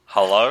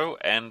Hello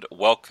and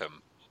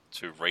welcome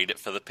to Read It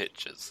for the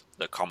Pictures,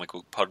 the comic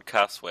book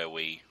podcast where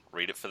we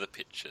read it for the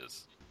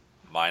pictures.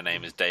 My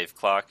name is Dave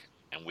Clark,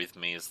 and with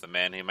me is the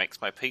man who makes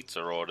my pizza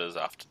orders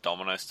after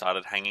Domino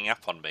started hanging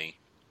up on me,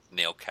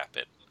 Neil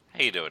Caput.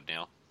 How you doing,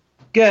 Neil?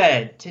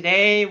 Good.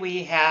 Today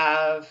we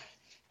have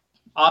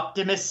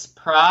Optimus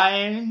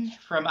Prime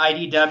from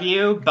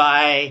IDW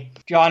by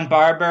John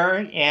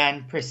Barber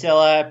and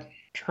Priscilla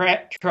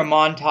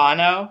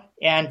Tramontano,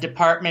 and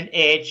Department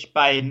H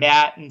by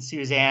Matt and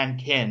Suzanne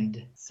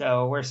Kind.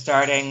 So we're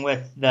starting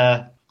with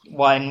the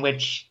one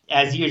which,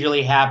 as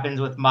usually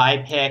happens with my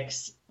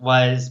picks,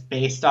 was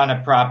based on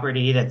a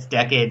property that's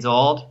decades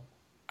old.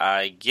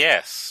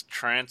 Yes,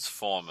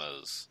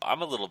 Transformers.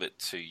 I'm a little bit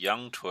too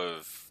young to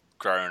have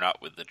grown up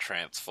with the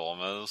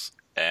Transformers,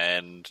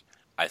 and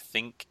I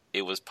think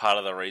it was part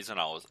of the reason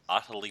I was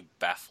utterly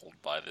baffled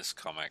by this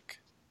comic.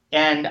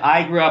 And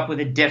I grew up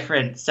with a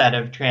different set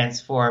of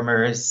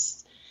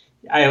Transformers.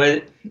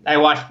 I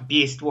watched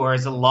Beast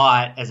Wars a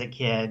lot as a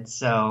kid,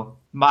 so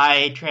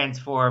my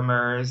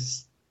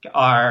Transformers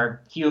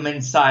are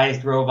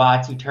human-sized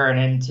robots who turn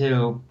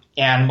into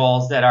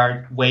animals that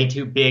are way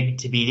too big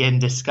to be in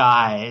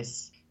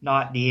disguise,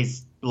 not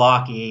these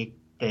blocky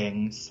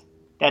things.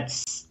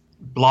 That's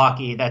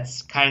blocky.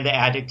 That's kind of the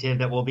adjective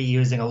that we'll be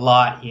using a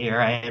lot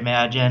here, I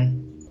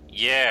imagine.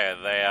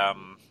 Yeah,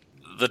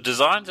 the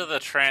designs of the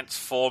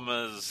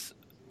Transformers,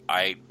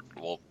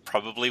 will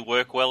probably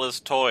work well as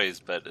toys,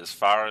 but as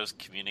far as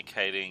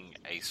communicating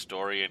a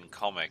story in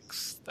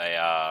comics, they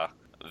are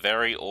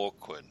very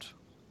awkward.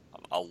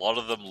 A lot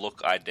of them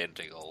look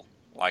identical.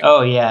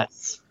 Oh,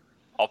 yes.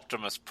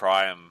 Optimus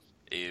Prime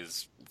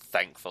is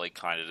thankfully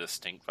kind of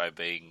distinct by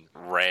being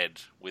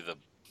red with a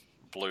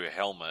blue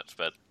helmet,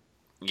 but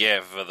yeah,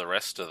 for the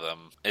rest of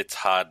them, it's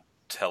hard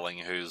telling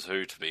who's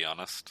who, to be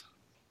honest.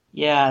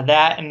 Yeah,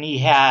 that, and he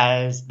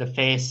has the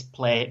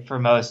faceplate for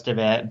most of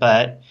it,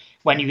 but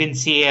when you can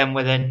see him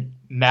with a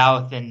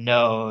mouth and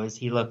nose,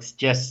 he looks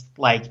just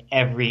like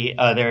every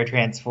other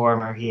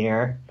Transformer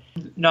here.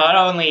 Not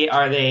only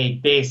are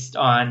they based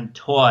on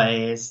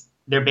toys,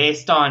 they're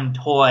based on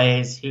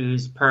toys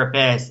whose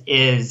purpose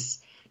is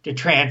to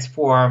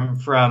transform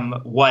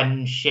from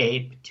one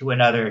shape to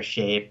another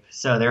shape,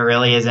 so there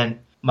really isn't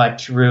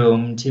much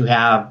room to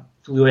have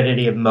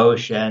fluidity of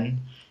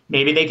motion.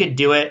 Maybe they could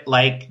do it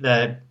like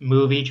the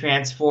movie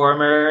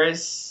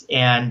Transformers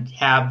and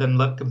have them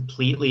look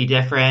completely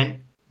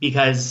different,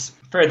 because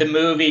for the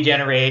movie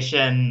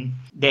generation,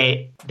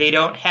 they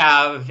don't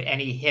have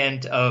any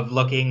hint of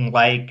looking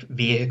like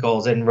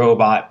vehicles in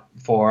robot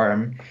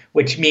form,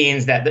 which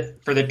means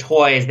that for the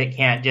toys, they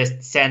can't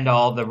just send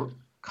all the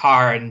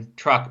car and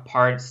truck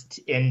parts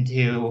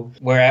into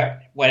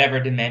whatever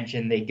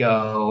dimension they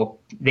go.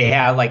 They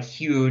have like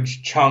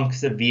huge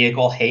chunks of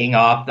vehicle hanging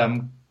off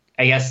them.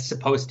 I guess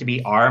supposed to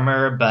be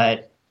armor,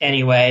 but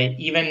anyway,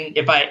 even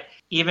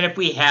if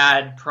we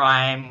had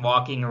Prime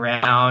walking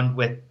around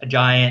with a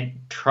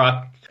giant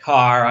truck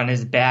car on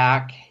his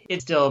back,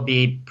 it'd still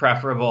be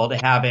preferable to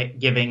have it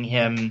giving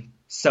him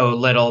so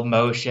little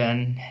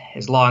motion,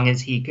 as long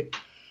as he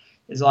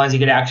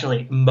could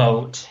actually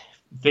emote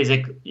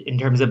physically in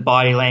terms of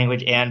body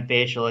language and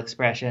facial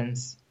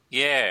expressions.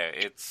 Yeah,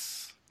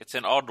 it's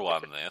an odd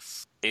one,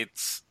 this.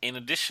 It's, in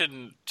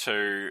addition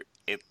to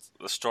it,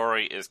 the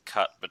story is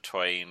cut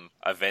between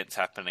events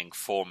happening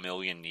 4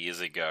 million years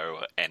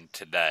ago and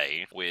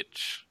today,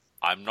 which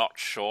I'm not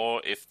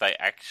sure if they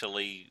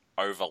actually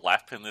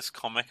overlap in this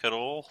comic at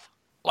all.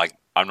 All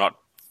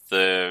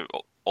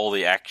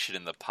the action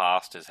in the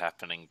past is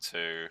happening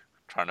to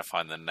trying to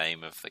find the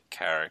name of the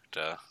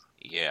character.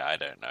 Yeah, I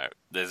don't know.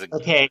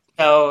 Okay,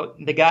 so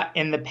the guy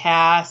in the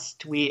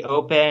past, we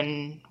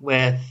open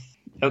with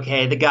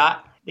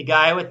the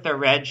guy with the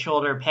red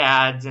shoulder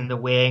pads and the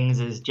wings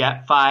is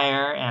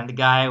Jetfire, and the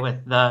guy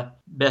with the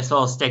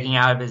missile sticking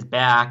out of his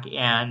back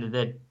and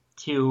the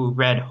two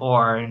red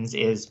horns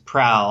is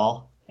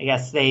Prowl. I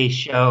guess they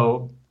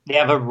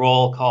have a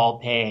roll call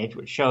page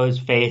which shows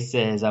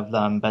faces of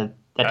them, but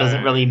that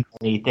doesn't really mean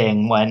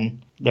anything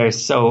when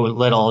there's so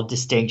little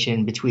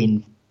distinction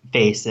between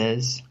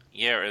faces.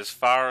 Yeah, as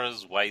far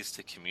as ways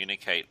to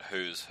communicate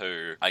who's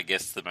who, I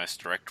guess the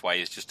most direct way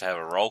is just to have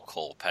a roll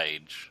call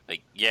page.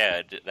 They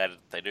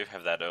do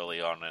have that early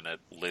on, and it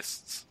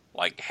lists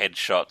like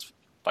headshots,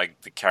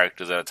 like the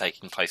characters that are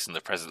taking place in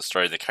the present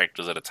story, the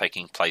characters that are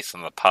taking place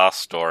in the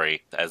past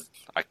story. As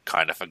I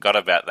kind of forgot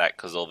about that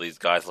because all these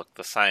guys look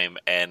the same,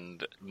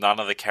 and none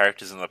of the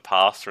characters in the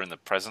past are in the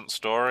present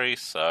story,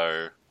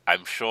 so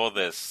I'm sure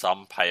there's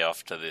some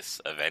payoff to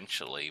this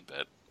eventually,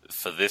 but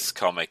for this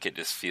comic, it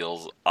just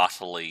feels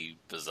utterly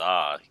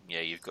bizarre.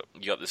 Yeah, you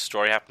got this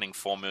story happening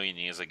 4 million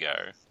years ago,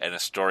 and a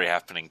story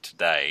happening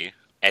today.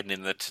 And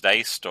in the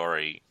today's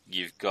story,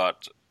 you've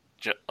got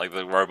like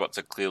the robots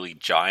are clearly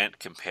giant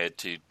compared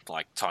to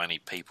like tiny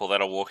people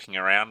that are walking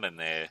around, and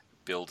they're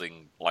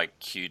building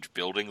like huge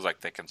buildings,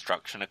 like their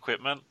construction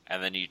equipment.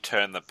 And then you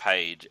turn the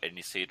page, and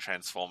you see a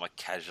Transformer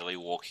casually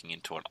walking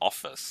into an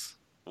office.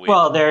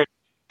 Well, they're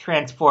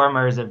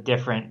Transformers of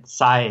different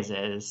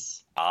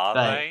sizes. Are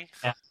they?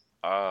 Yeah.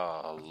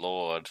 Oh,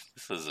 Lord.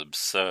 This is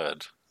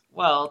absurd.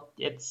 Well,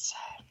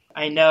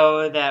 I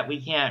know that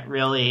we can't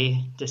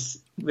really just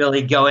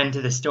really go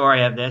into the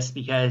story of this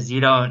because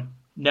you don't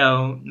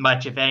know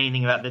much, if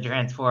anything, about the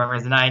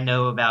Transformers, and I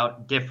know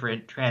about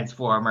different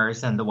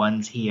Transformers than the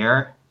ones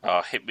here.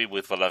 Oh, hit me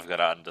with what I've got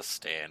to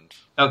understand.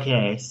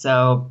 Okay,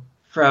 so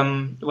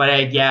from what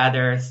I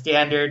gather,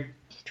 standard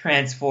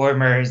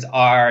Transformers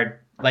are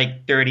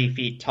like 30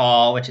 feet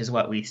tall, which is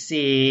what we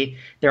see.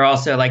 There are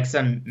also like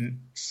some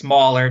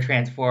smaller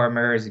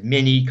Transformers,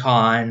 mini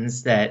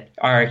cons that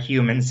are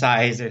human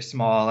size or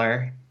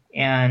smaller.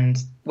 And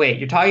wait,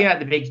 you're talking about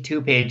the big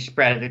 2-page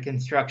spread of the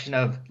construction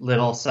of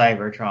Little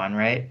Cybertron,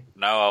 right?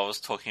 No, I was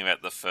talking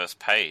about the first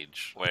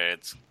page, where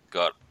it's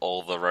got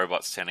all the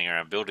robots standing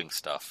around building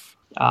stuff.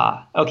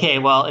 Okay,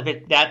 well,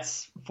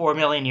 that's 4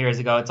 million years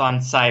ago, it's on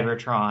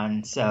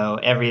Cybertron, so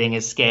everything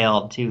is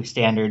scaled to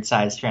standard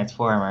size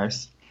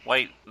Transformers.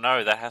 Wait,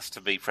 no, that has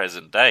to be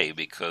present day,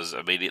 because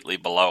immediately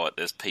below it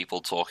there's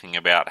people talking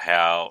about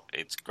how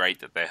it's great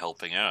that they're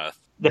helping Earth.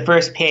 The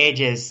first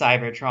page is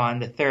Cybertron,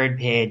 the third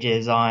page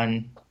is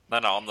on... No,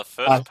 on the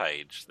first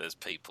page there's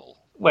people.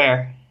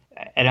 Where?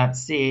 I don't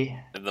see...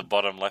 In the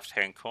bottom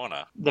left-hand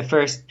corner. The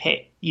first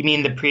page... You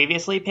mean the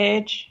previously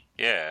page?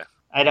 Yeah.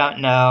 I don't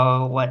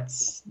know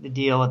what's the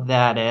deal with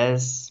that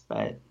is,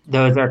 but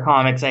those are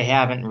comics I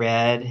haven't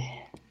read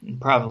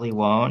and probably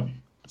won't.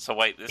 So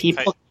wait,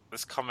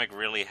 this comic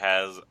really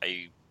has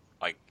a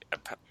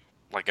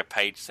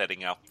page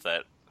setting up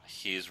that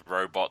here's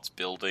robots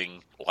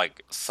building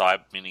like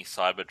mini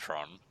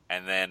Cybertron,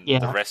 and then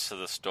the rest of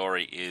the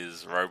story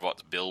is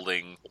robots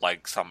building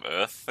like some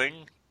Earth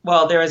thing?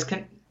 Well,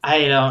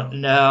 I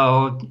don't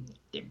know.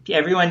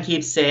 Everyone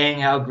keeps saying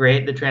how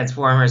great the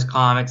Transformers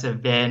comics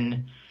have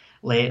been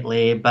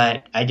lately,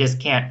 but I just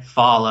can't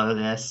follow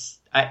this.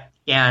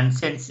 And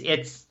since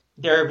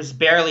there was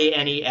barely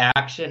any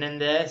action in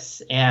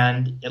this,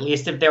 and at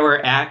least if there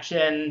were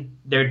action,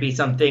 there'd be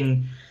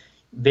something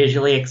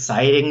visually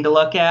exciting to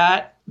look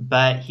at.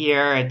 But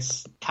here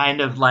it's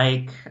kind of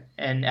like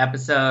an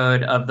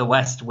episode of The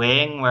West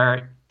Wing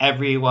where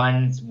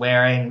everyone's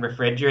wearing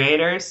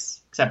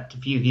refrigerators, except a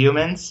few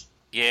humans.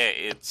 Yeah,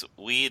 it's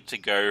weird to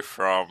go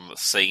from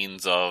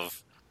scenes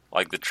of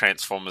like the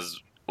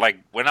Transformers. Like,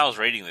 when I was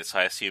reading this,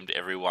 I assumed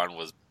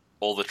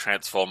all the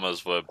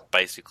Transformers were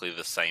basically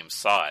the same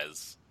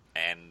size.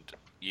 And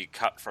you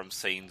cut from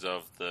scenes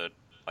of the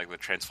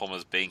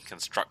Transformers being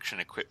construction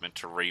equipment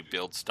to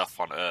rebuild stuff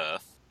on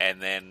Earth.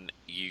 And then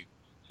you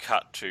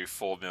cut to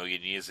 4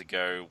 million years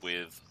ago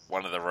with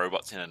one of the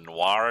robots in a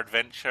noir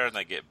adventure and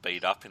they get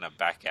beat up in a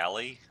back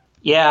alley.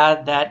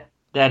 Yeah,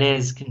 that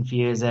is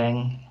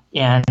confusing.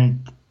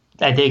 And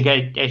I think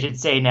I should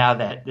say now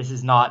that this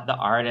is not the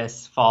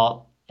artist's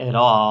fault at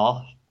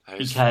all.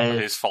 Whose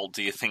fault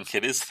do you think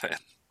it is then?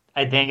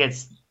 I think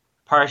it's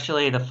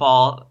partially the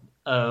fault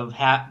of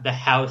the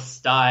house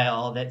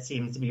style that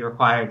seems to be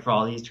required for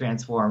all these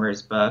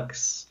Transformers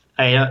books.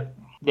 And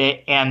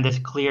the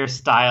clear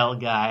style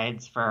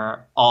guides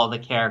for all the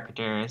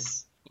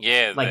characters.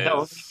 Yeah, like the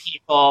only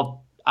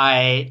people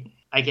I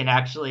can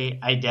actually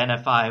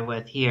identify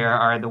with here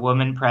are the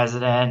woman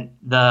president,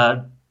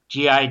 the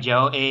G.I.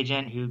 Joe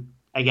agent, who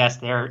I guess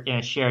they're in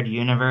a shared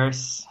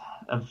universe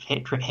of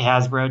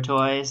Hasbro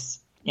toys,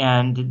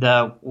 and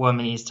the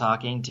woman he's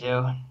talking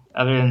to.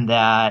 Other than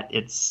that,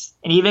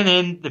 and even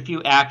in the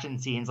few action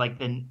scenes, like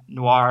the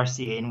noir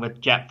scene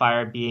with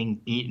Jetfire being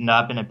beaten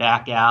up in a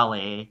back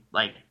alley,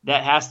 like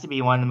that has to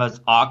be one of the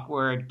most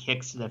awkward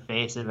kicks to the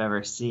face I've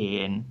ever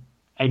seen.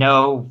 I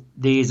know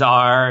these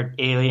are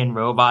alien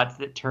robots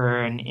that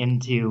turn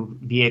into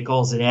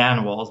vehicles and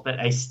animals, but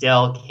I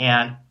still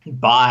can't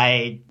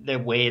buy the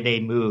way they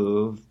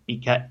move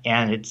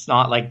and it's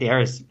not like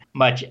there's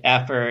much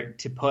effort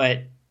to put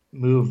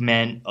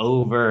movement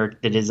over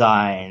the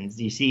designs.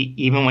 You see,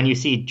 even when you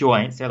see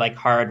joints, they're like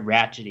hard,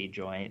 ratchety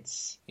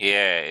joints.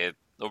 Yeah,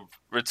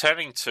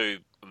 returning to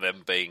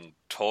them being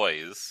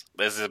toys,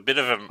 there's a bit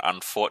of an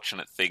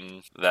unfortunate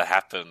thing that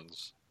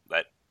happens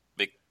that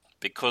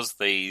because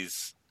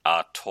these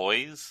are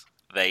toys,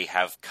 they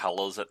have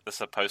colours that they're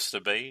supposed to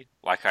be.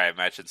 Like, I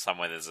imagine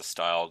somewhere there's a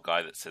style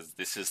guide that says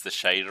this is the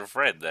shade of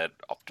red that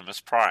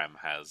Optimus Prime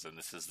has, and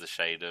this is the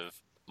shade of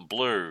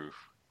blue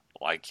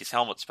like his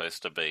helmet's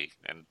supposed to be,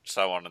 and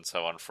so on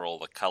for all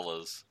the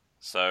colours.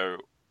 So,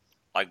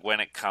 like,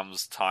 when it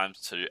comes time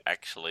to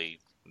actually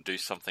do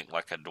something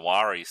like a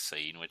noiry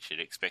scene, which you'd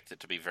expect it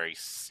to be very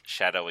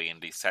shadowy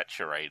and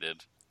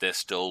desaturated, they're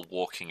still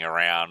walking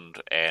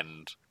around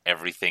and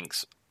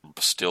everything's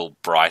still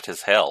bright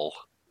as hell.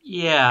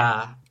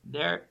 Yeah,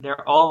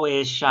 they're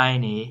always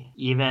shiny,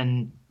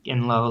 even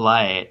in low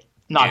light.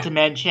 Not to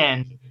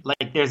mention,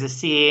 like, there's a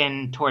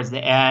scene towards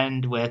the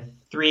end with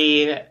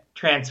 3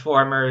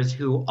 Transformers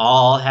who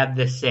all have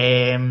the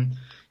same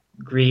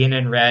green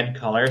and red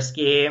color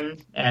scheme,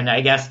 and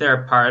I guess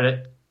they're part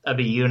of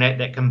a unit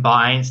that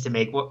combines to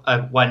make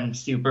one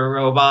super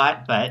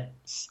robot, but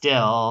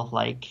still,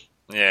 like,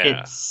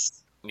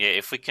 it's... Yeah,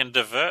 if we can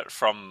divert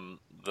from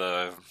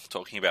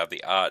talking about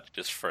the art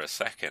just for a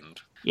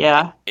second,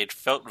 Yeah, It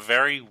felt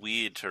very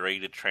weird to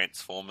read a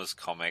Transformers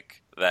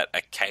comic that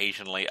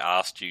occasionally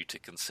asked you to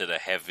consider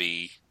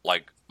heavy,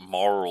 like,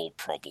 moral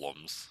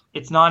problems.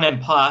 it's not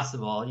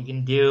impossible.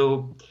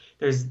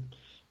 There's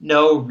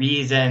no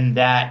reason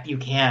that you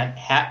can't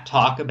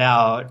talk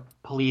about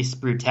police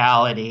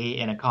brutality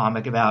in a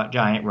comic about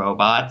giant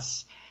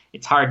robots.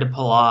 It's hard to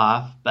pull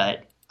off,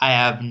 but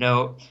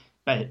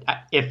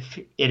if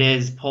it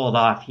is pulled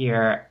off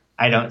here,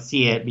 I don't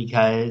see it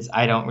because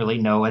I don't really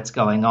know what's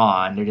going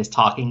on. They're just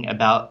talking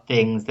about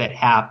things that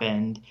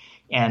happened.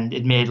 And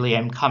admittedly,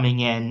 I'm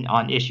coming in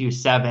on issue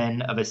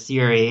 7 of a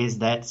series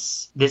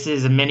this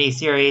is a mini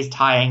series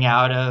tying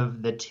out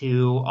of the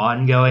 2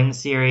 ongoing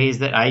series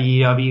that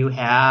IDW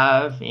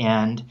have.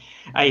 And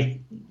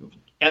I,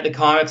 at the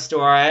comic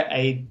store,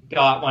 I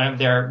got one of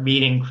their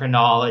reading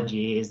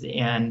chronologies,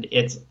 and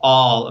it's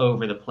all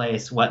over the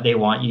place what they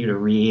want you to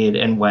read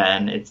and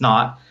when. It's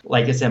not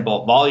like a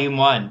simple volume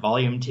 1,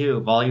 volume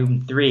 2,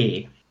 volume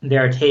 3.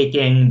 They're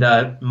taking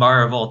the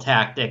Marvel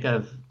tactic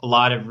of a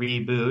lot of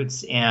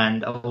reboots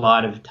and a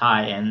lot of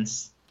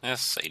tie-ins. This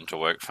seemed to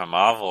work for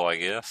Marvel, I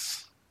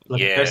guess. Look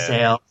at their Yeah.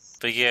 sales.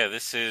 But yeah,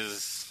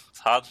 it's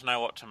hard to know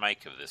what to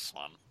make of this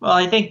one. Well,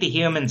 I think the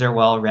humans are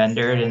well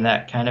rendered in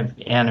that kind of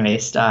anime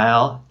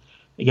style.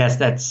 I guess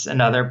that's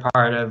another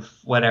part of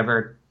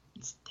whatever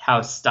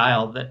house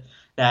style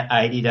that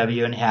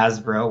IDW and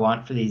Hasbro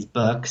want for these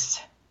books.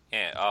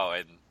 Yeah, oh,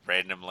 and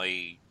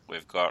randomly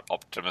we've got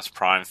Optimus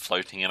Prime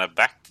floating in a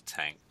Bacta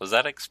tank. Was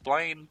that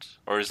explained?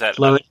 Or is that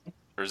Float.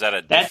 or is that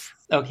a That's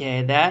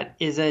okay. That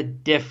is a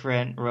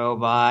different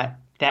robot.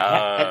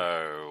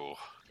 Oh.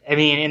 I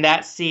mean, in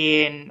that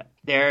scene,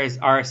 there's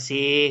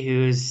RC,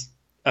 who's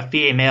a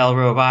female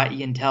robot. You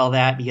can tell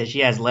that because she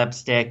has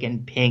lipstick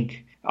and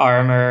pink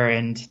armor,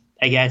 and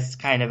I guess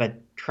kind of a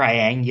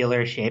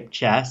triangular shaped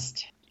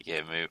chest.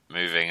 Yeah,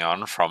 moving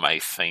on from a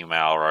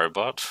female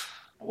robot.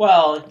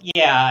 Well,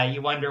 yeah,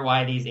 you wonder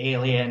why these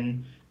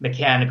alien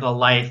mechanical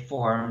life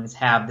forms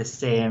have the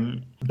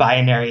same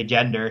binary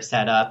gender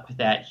setup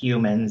that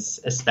humans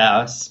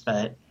espouse,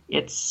 but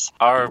it's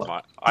Oh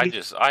my! I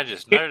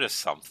just noticed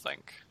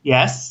something.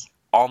 yes.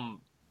 On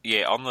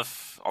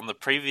the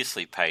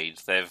previously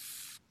page,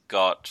 they've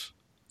got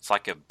it's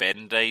like a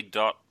Ben-Day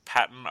dot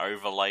pattern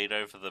overlaid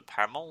over the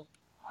panel,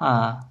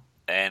 Huh.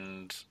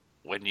 and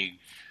when you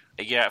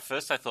at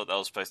first I thought that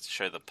was supposed to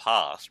show the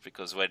past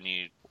because when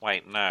you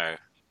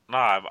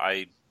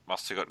I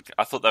must have got.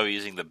 I thought they were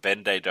using the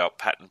Ben-Day dot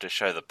pattern to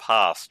show the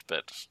past,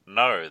 but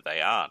no,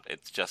 they aren't.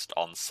 It's just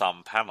on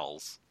some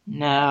panels.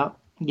 No.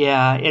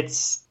 Yeah,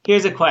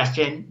 here's a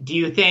question. Do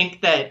you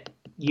think that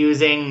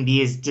using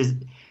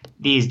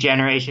these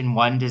Generation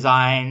 1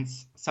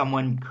 designs,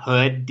 someone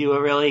could do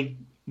a really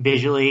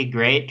visually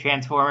great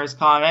Transformers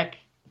comic?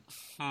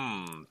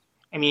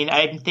 I mean,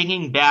 I'm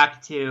thinking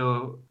back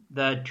to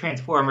the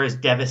Transformers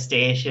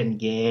Devastation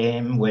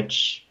game,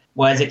 which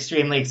was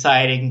extremely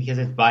exciting because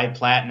it's by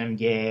Platinum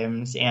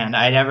Games, and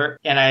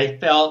I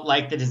felt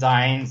like the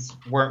designs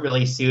weren't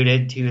really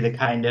suited to the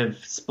kind of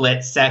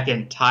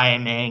split-second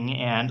timing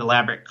and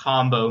elaborate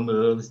combo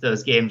moves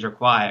those games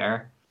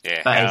require.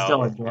 Yeah, But I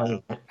still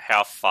enjoy it.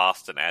 how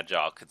fast and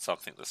agile could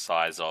something the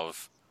size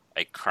of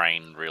a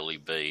crane really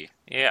be?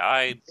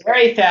 Yeah,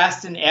 Very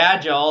fast and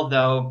agile,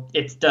 though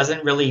it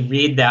doesn't really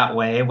read that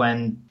way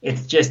when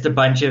it's just a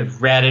bunch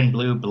of red and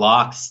blue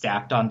blocks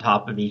stacked on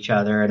top of each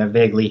other in a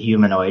vaguely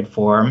humanoid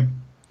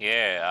form.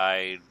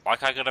 I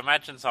could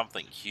imagine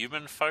something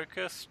human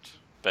focused,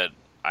 but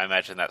I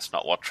imagine that's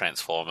not what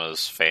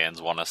Transformers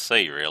fans want to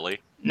see, really.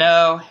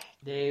 No,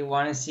 they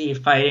want to see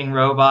fighting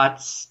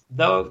robots.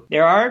 Though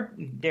there are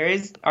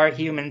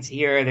humans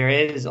here. There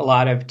is a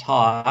lot of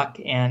talk,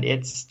 and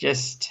it's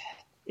just,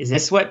 is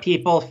this what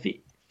people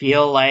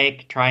feel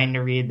like trying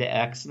to read the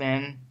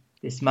X-Men?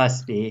 This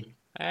must be.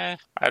 I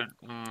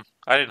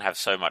didn't have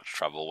so much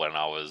trouble when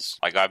I was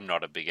I'm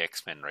not a big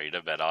X-Men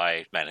reader, but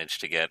I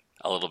managed to get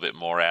a little bit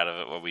more out of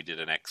it when we did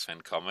an X-Men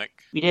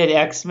comic. We did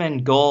X-Men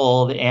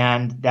Gold,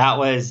 and that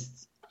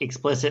was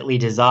explicitly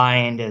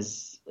designed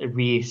as a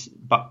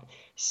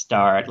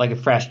restart, like a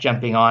fresh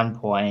jumping on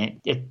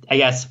point. I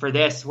guess for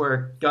this,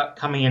 we're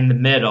coming in the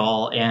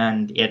middle,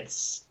 and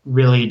it's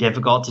really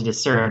difficult to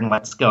discern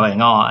what's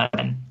going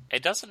on.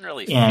 It doesn't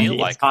really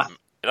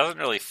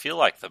feel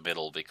like the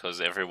middle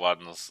because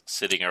everyone's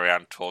sitting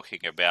around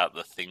talking about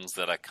the things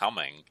that are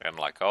coming and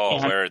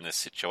we're in this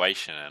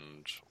situation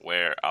and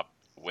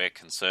we're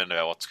concerned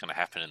about what's going to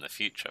happen in the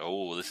future.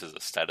 Oh, this is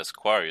the status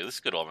quo. This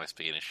could almost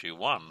be in issue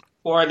 1.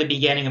 Or the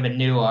beginning of a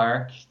new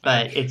arc,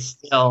 but it's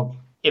still,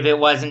 if it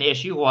wasn't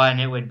issue 1,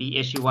 it would be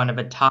issue 1 of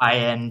a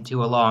tie-in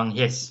to a long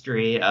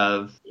history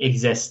of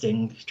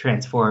existing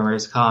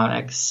Transformers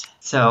comics.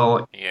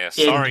 So yeah,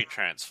 sorry,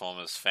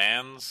 Transformers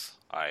fans.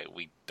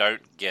 We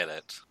don't get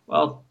it.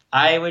 Well,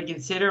 I would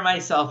consider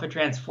myself a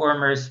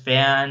Transformers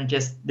fan.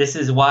 This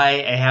is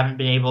why I haven't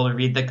been able to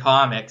read the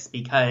comics,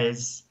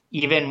 because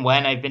even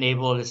when I've been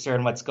able to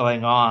discern what's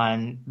going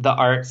on, the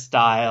art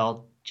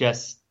style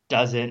just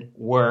doesn't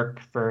work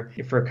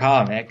for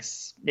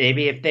comics.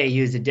 Maybe if they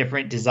use a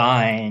different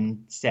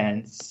design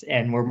sense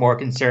and we're more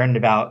concerned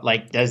about,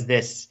 like, does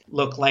this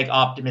look like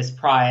Optimus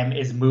Prime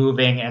is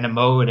moving and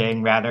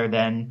emoting rather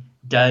than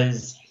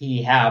does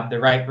he have the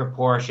right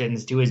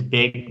proportions to his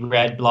big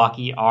red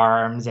blocky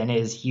arms and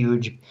his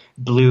huge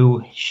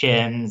blue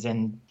shins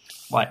and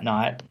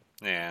whatnot.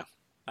 Yeah.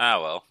 Ah,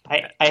 well.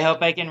 I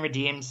hope I can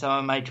redeem some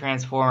of my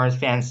Transformers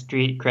fan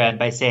street cred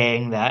by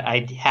saying that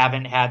I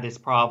haven't had this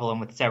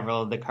problem with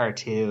several of the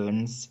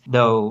cartoons,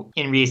 though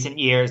in recent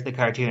years the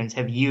cartoons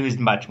have used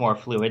much more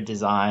fluid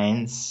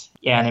designs.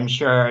 And I'm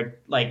sure,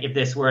 like, if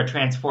this were a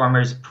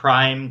Transformers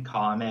Prime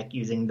comic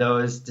using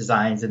those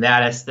designs and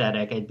that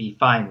aesthetic, I'd be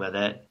fine with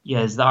it.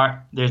 Yes,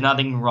 there's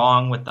nothing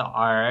wrong with the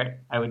art.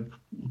 I would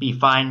be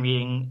fine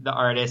reading the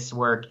artist's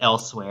work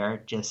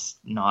elsewhere, just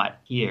not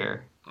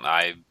here.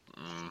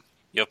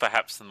 You're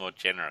perhaps the more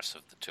generous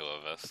of the two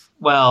of us.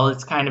 Well,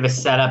 it's kind of a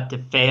setup to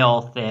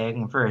fail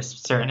thing for a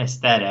certain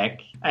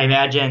aesthetic. I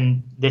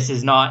imagine this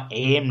is not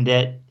aimed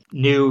at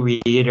new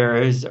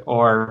readers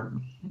or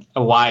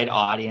a wide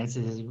audience.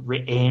 It is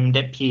aimed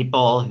at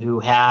people who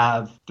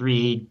have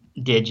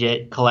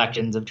 3-digit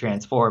collections of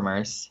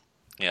Transformers.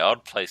 Yeah,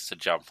 odd place to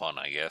jump on,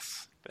 I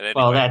guess. But anyway.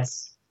 Well,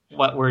 that's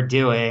what we're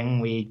doing.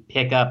 We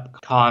pick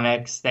up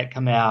comics that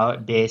come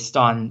out based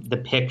on the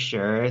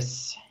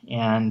pictures,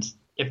 and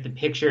if the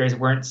pictures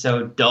weren't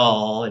so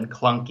dull and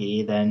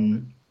clunky,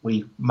 then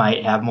we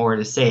might have more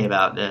to say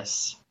about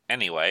this.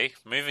 Anyway,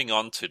 moving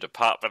on to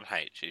Department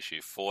H,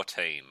 issue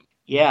 14.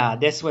 Yeah,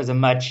 this was a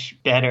much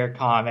better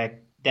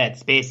comic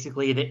that's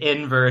basically the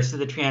inverse of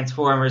the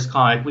Transformers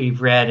comic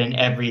we've read in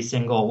every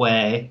single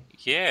way.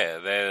 Yeah,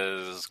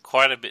 there's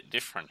quite a bit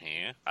different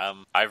here.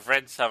 I've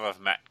read some of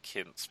Matt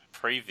Kint's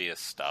previous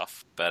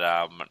stuff,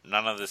 but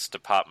none of this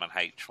Department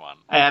H one.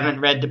 I haven't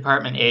read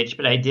Department H,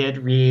 but I did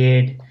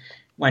read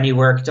when he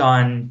worked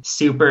on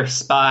Super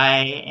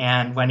Spy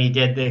and when he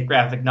did the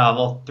graphic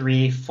novel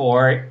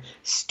 3-4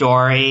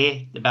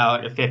 story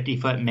about a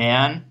 50-foot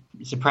man.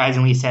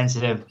 Surprisingly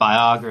sensitive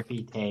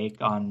biography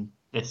take on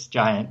this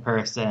giant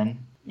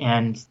person.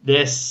 And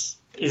this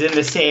is in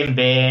the same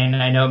vein.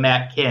 I know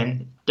Matt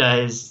Kint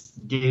does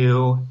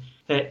do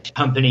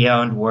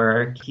company-owned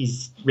work.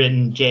 He's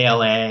written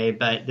JLA,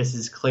 but this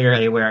is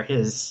clearly where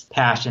his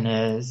passion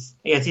is.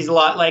 I guess he's a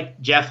lot like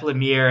Jeff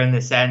Lemire in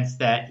the sense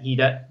that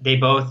they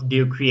both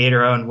do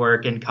creator-owned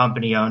work and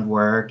company-owned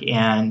work,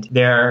 and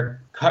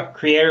their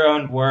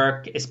creator-owned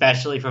work,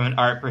 especially from an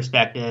art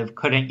perspective,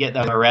 couldn't get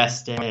them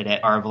arrested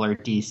at Marvel or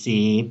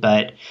DC,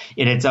 but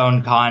in its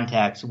own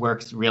context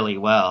works really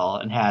well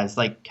and has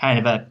like kind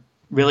of a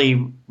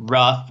really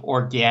rough,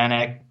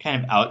 organic,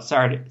 kind of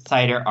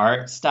outsider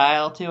art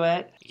style to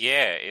it.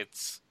 Yeah,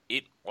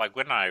 like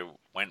when I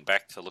went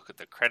back to look at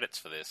the credits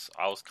for this,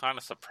 I was kind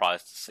of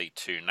surprised to see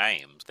two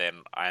names.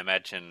 Then I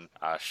imagine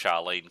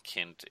Charlene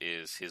Kint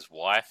is his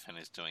wife and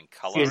is doing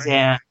coloring.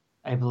 Suzanne,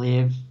 I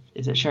believe.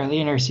 Is it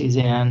Charlene or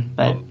Suzanne?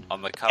 But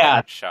on the cover,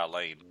 it's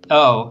Charlene.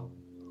 Oh,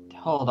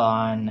 hold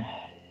on.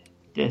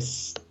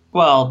 It's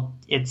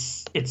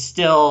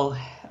still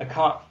a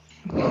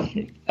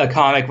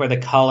comic where the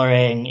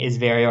coloring is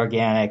very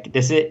organic.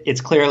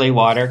 It's clearly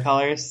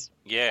watercolors.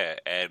 Yeah,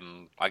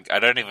 and I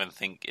don't even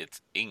think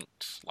it's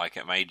inked. Like,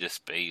 it may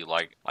just be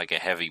like a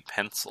heavy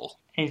pencil.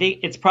 I think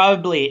it's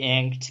probably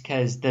inked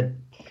because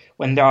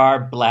when there are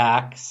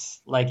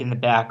blacks, like in the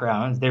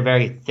backgrounds, they're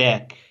very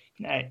thick.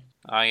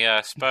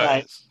 I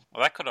suppose.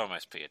 Well, that could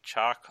almost be a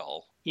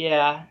charcoal.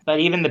 Yeah, but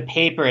even the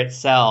paper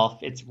itself,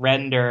 it's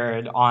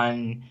rendered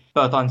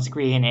both on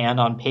screen and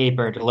on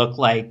paper to look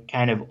like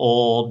kind of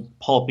old,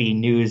 pulpy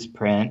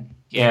newsprint.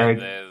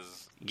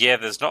 Yeah,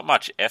 there's not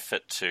much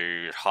effort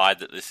to hide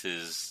that this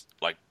is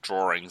like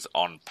drawings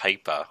on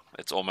paper.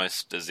 It's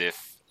almost as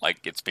if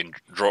like it's been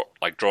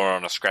drawn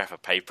on a scrap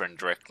of paper and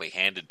directly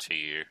handed to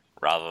you,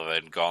 rather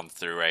than gone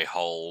through a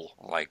whole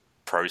like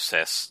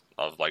process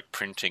of like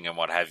printing and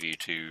what have you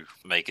to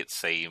make it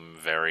seem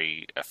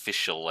very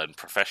official and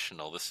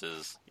professional. This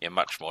is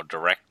much more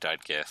direct,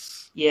 I'd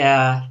guess.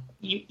 Yeah,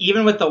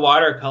 even with the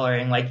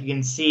watercoloring, like you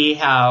can see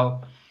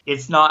how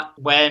it's not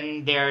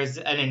when there's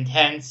an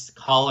intense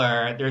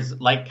color, there's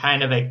like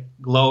kind of a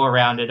glow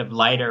around it of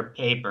lighter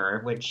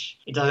paper, which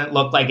it doesn't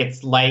look like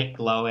it's light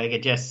glowing.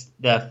 It just,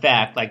 the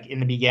effect, like in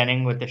the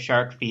beginning with the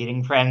shark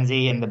feeding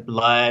frenzy and the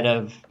blood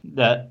of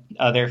the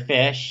other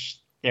fish,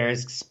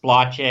 there's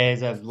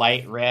splotches of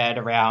light red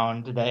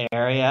around the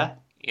area.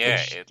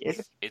 Yeah,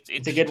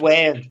 it's a good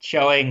way of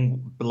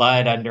showing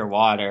blood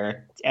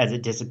underwater as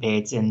it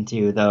dissipates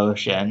into the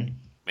ocean.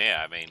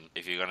 Yeah, I mean,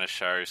 if you're going to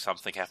show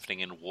something happening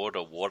in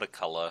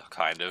watercolor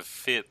kind of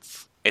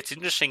fits. It's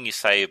interesting you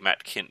say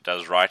Matt Kint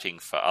does writing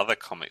for other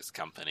comics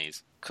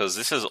companies, because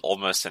this is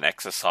almost an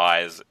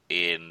exercise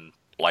in,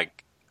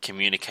 like,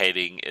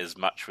 communicating as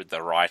much with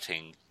the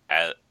writing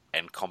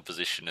and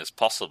composition as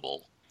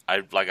possible.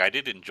 I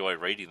did enjoy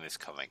reading this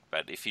comic,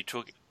 but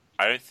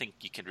I don't think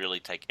you can really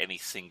take any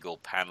single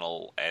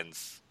panel and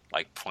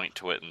like point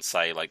to it and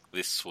say like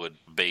this would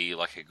be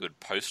like a good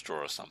poster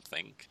or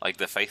something. Like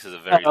the faces are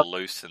very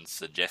loose and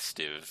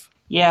suggestive.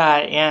 Yeah,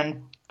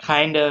 and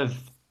kind of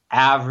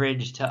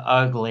average to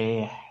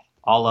ugly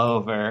all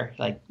over.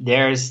 Like,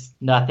 there's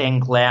nothing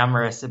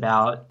glamorous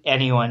about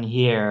anyone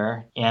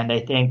here. And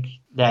I think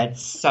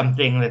that's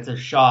something that's a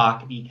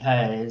shock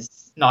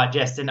because not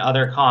just in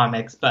other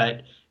comics,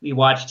 but we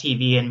watch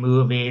TV and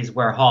movies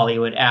where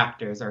Hollywood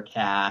actors are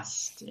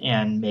cast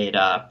and made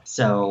up.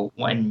 So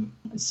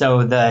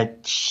the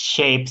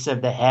shapes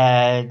of the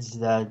heads,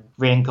 the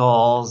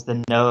wrinkles,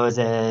 the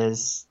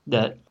noses,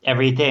 the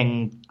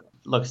everything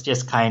looks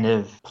just kind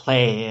of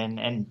plain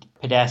and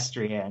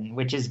pedestrian,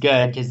 which is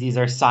good because these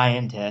are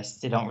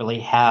scientists. They don't really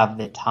have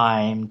the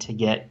time to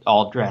get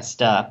all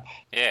dressed up.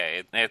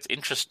 Yeah, it's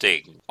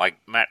interesting. Like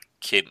Matt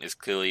Kindt is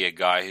clearly a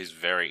guy who's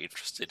very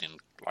interested in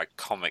like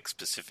comics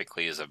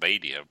specifically as a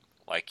medium.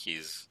 Like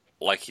he's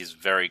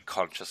very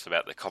conscious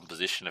about the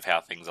composition of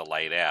how things are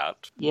laid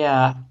out.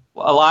 Yeah,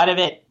 a lot of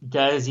it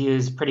does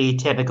use pretty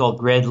typical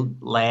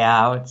grid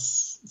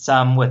layouts,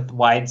 some with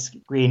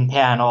widescreen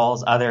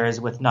panels,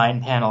 others with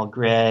 9-panel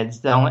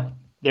grids.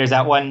 There's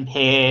that one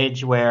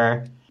page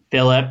where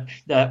Philip,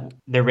 the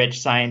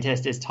rich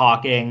scientist, is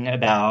talking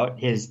about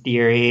his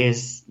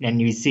theories, and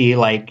you see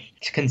like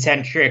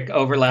concentric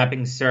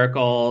overlapping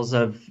circles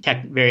of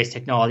various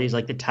technologies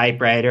like the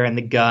typewriter and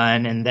the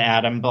gun and the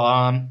atom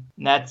bomb.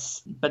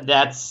 That's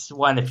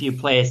one of the few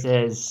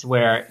places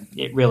where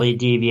it really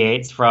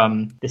deviates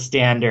from the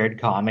standard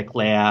comic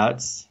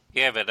layouts.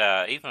 Yeah,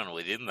 but even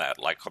within that,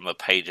 like on the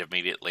page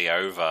immediately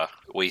over,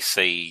 we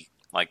see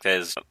like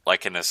there's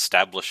like an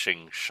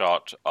establishing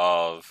shot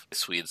of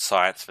this weird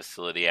science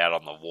facility out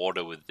on the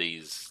water with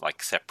these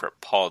like separate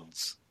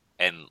pods,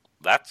 and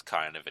that's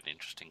kind of an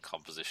interesting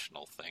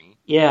compositional thing.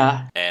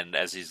 Yeah. And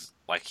as he's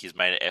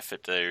made an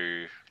effort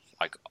to,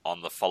 like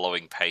on the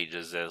following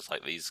pages, there's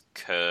like these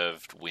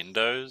curved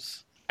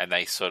windows, and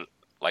they sort of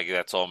like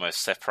that's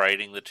almost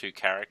separating the two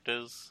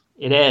characters.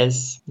 It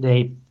is.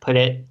 They put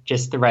it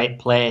just the right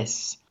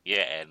place.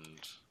 Yeah, and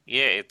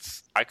yeah,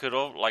 I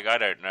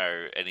don't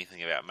know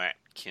anything about Matt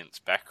Kindt's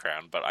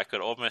background, but I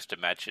could almost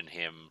imagine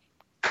him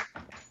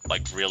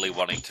like really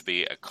wanting to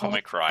be a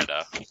comic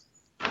writer,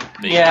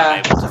 being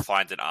unable to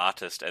find an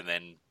artist, and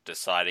then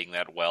deciding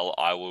that, well,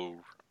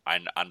 I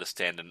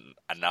understand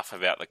enough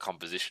about the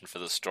composition for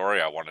the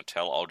story I want to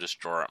tell, I'll just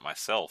draw it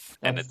myself.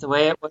 That's the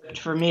way it worked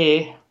for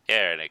me.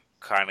 Yeah, and it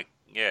kind of,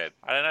 yeah,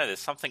 I don't know, there's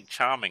something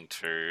charming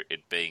to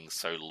it being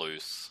so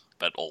loose,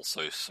 but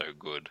also so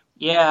good.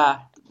 Yeah,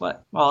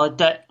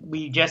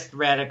 we just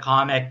read a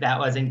comic that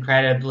was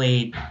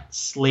incredibly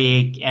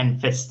sleek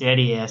and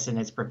fastidious in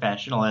its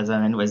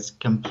professionalism and was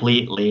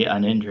completely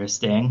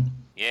uninteresting.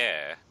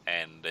 Yeah,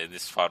 and in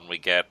this one we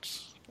get,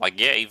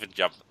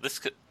 this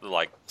could,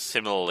 like,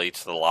 similarly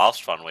to the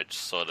last one, which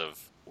sort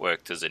of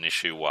worked as an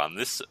issue one,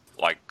 this,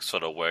 like,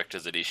 sort of worked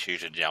as an issue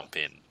to jump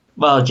in.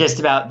 Well, just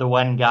about the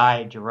one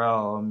guy,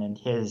 Jerome, and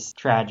his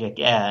tragic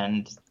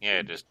end.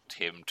 Yeah, just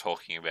him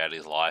talking about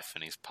his life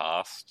and his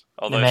past.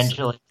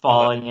 Eventually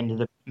falling into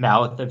the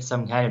mouth of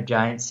some kind of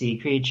giant sea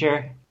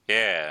creature.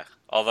 Yeah,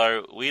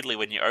 although, weirdly,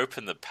 when you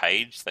open the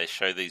page, they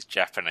show these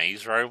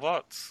Japanese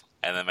robots,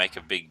 and they make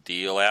a big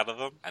deal out of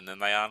them, and then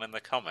they aren't in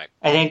the comic.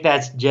 I think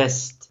that's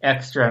just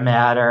extra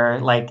matter,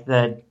 like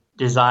the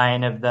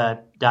design of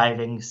the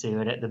diving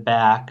suit at the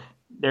back.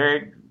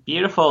 They're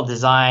beautiful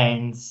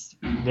designs.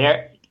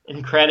 They're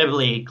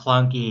incredibly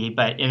clunky,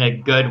 but in a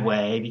good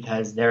way,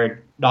 because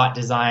they're not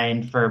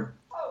designed for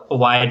a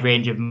wide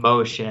range of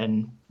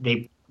motion.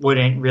 They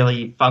wouldn't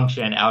really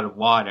function out of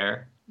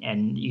water.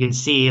 And you can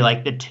see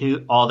like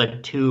all the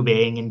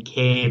tubing and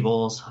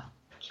cables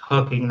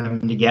hooking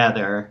them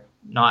together.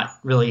 Not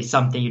really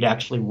something you'd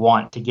actually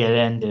want to get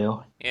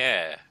into.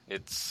 Yeah,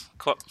 it's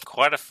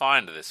quite a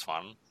find, this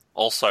one.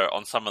 Also,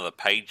 on some of the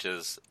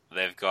pages,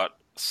 they've got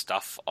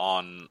stuff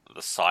on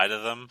the side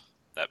of them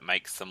that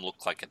makes them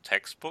look like a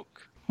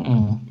textbook.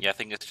 Yeah, I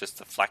think it's just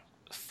the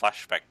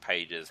flashback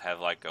pages have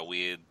like a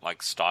weird,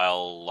 like,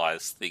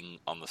 stylized thing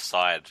on the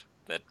side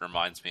that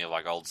reminds me of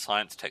like old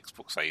science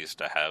textbooks I used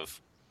to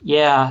have.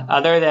 Yeah,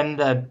 other than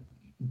the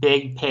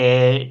big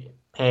page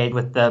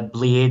with the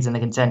bleeds and the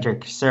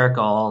concentric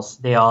circles,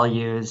 they all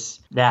use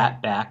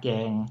that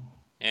backing.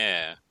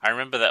 Yeah, I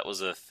remember that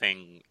was a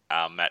thing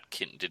Matt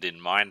Kindt did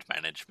in Mind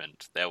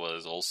Management. There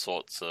was all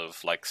sorts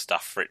of like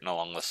stuff written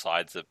along the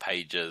sides of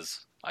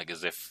pages, like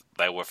as if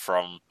they were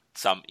from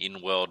some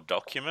in-world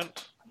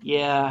document.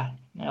 Yeah,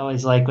 I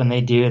always like when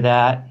they do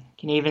that. You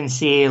can even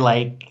see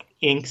like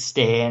ink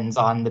stains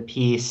on the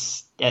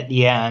piece at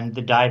the end,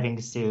 the diving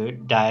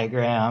suit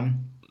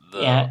diagram.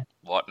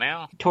 What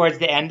now? Towards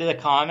the end of the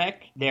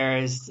comic,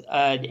 there's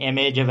an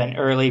image of an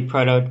early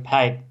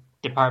prototype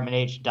Department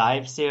H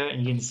dive suit,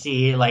 and you can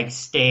see like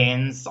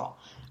stains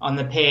on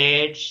the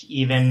page,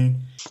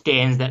 even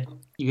stains that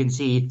you can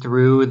see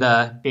through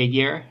the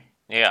figure.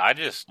 Yeah,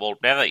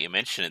 now that you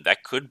mention it,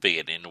 that could be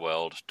an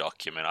in-world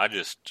document. I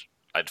just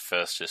I'd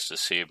first just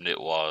assumed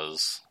it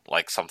was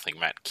like something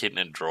Matt Kitten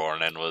had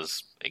drawn and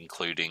was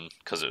including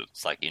because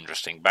it's like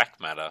interesting back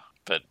matter.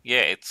 But yeah,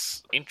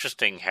 it's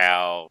interesting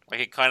how like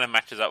it kind of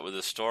matches up with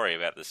the story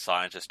about the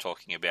scientist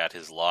talking about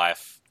his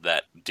life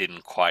that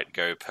didn't quite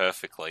go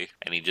perfectly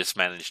and he just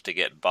managed to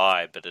get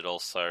by, but it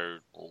also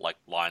like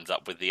lines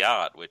up with the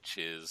art, which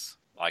is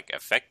like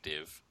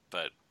effective,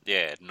 but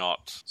yeah,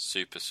 not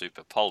super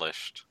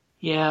polished.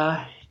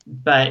 Yeah,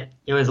 but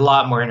it was a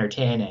lot more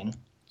entertaining.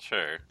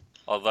 True.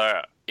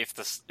 Although if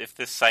this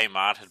same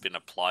art had been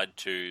applied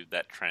to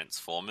that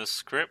Transformers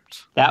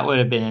script, That would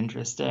have been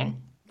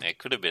interesting. it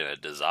could have been a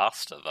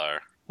disaster though.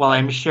 Well, Like,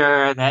 I'm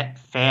sure that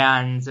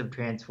fans of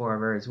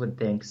Transformers would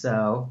think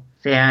so.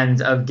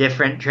 Fans of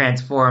different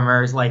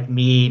Transformers like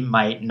me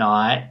might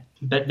not.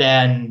 But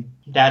then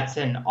that's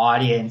an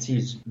audience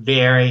who's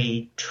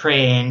very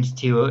trained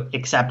to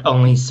accept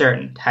only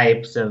certain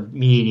types of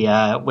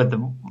media with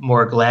a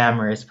more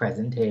glamorous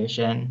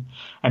presentation.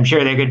 I'm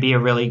sure there could be a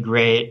really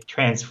great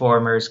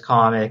Transformers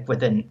comic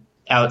with an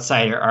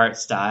outsider art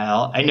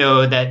style. I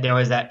know that there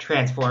was that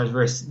Transformers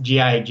vs.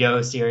 G.I.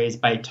 Joe series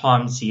by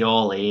Tom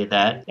Scioli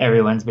that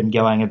everyone's been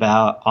going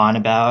on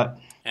about.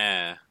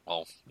 yeah,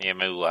 well, yeah,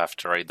 maybe we'll have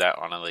to read that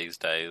one of these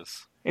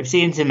days. I've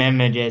seen some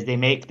images. They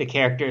make the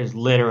characters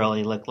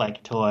literally look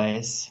like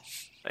toys.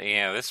 But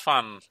yeah, this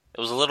one, it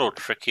was a little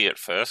tricky at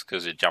first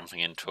because you're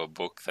jumping into a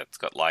book that's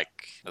got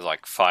there's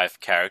like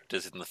 5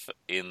 characters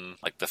in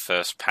like the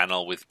first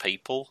panel with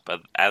people,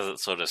 but as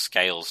it sort of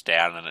scales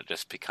down and it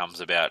just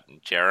becomes about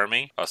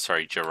Jerome.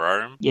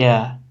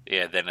 Yeah.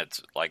 Yeah, then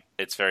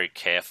it's very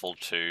careful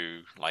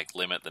to like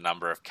limit the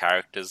number of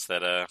characters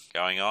that are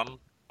going on.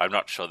 I'm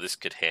not sure this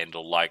could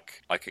handle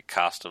like a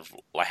cast of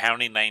like how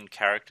many named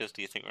characters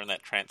do you think were in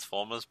that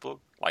Transformers book?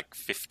 Like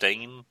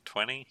 15,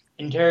 20?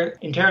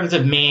 In terms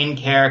of main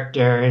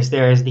characters,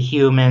 there's the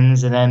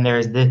humans, and then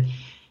there's the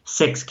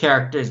 6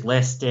 characters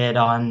listed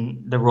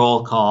on the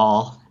roll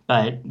call.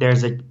 But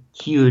there's a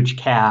huge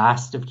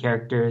cast of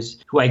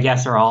characters who I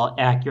guess are all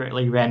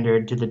accurately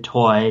rendered to the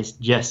toys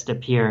just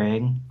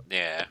appearing.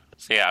 Yeah.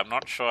 So yeah, I'm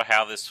not sure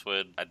how this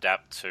would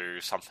adapt to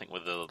something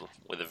with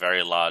a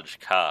very large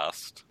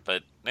cast,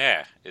 but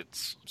yeah,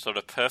 it's sort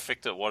of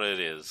perfect at what it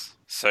is.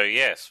 So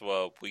yes,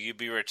 well, will you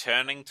be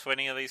returning to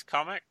any of these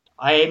comics?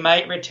 I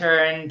might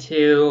return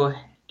to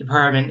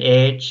Department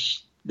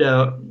H,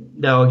 though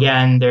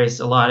again,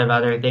 there's a lot of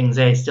other things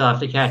I still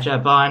have to catch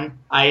up on.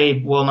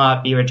 I will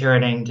not be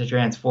returning to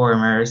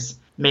Transformers.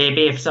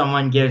 Maybe if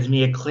someone gives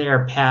me a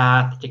clear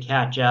path to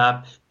catch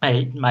up,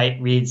 I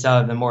might read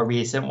some of the more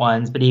recent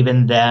ones, but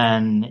even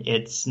then,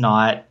 it's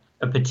not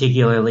a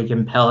particularly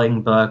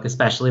compelling book,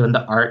 especially when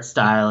the art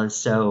style is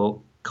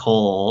so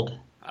cold.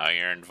 Oh,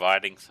 you're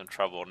inviting some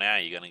trouble now.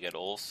 You're going to get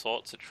all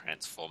sorts of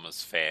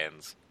Transformers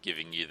fans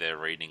giving you their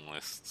reading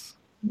lists.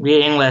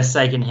 Reading lists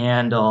I can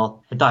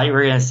handle. I thought you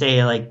were going to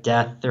say, like,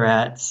 death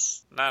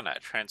threats. No,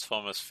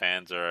 Transformers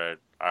fans are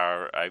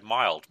a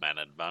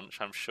mild-mannered bunch,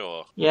 I'm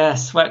sure.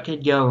 Yes, what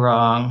could go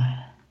wrong?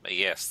 But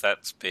yes,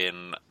 that's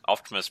been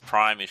Optimus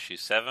Prime issue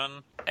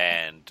 7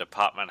 and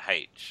Department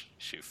H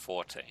issue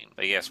 14.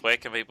 But yes, where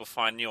can people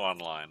find you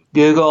online?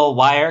 Google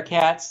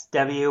Wirecats,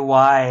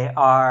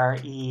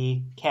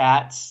 WYRE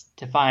cats,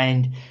 to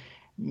find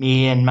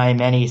me and my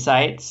many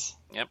sites.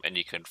 Yep, and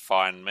you can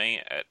find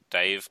me at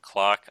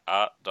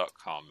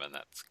daveclarkart.com, and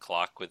that's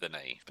Clark with an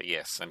E. But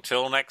yes,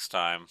 until next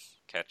time,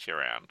 catch you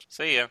around.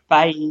 See ya.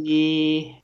 Bye.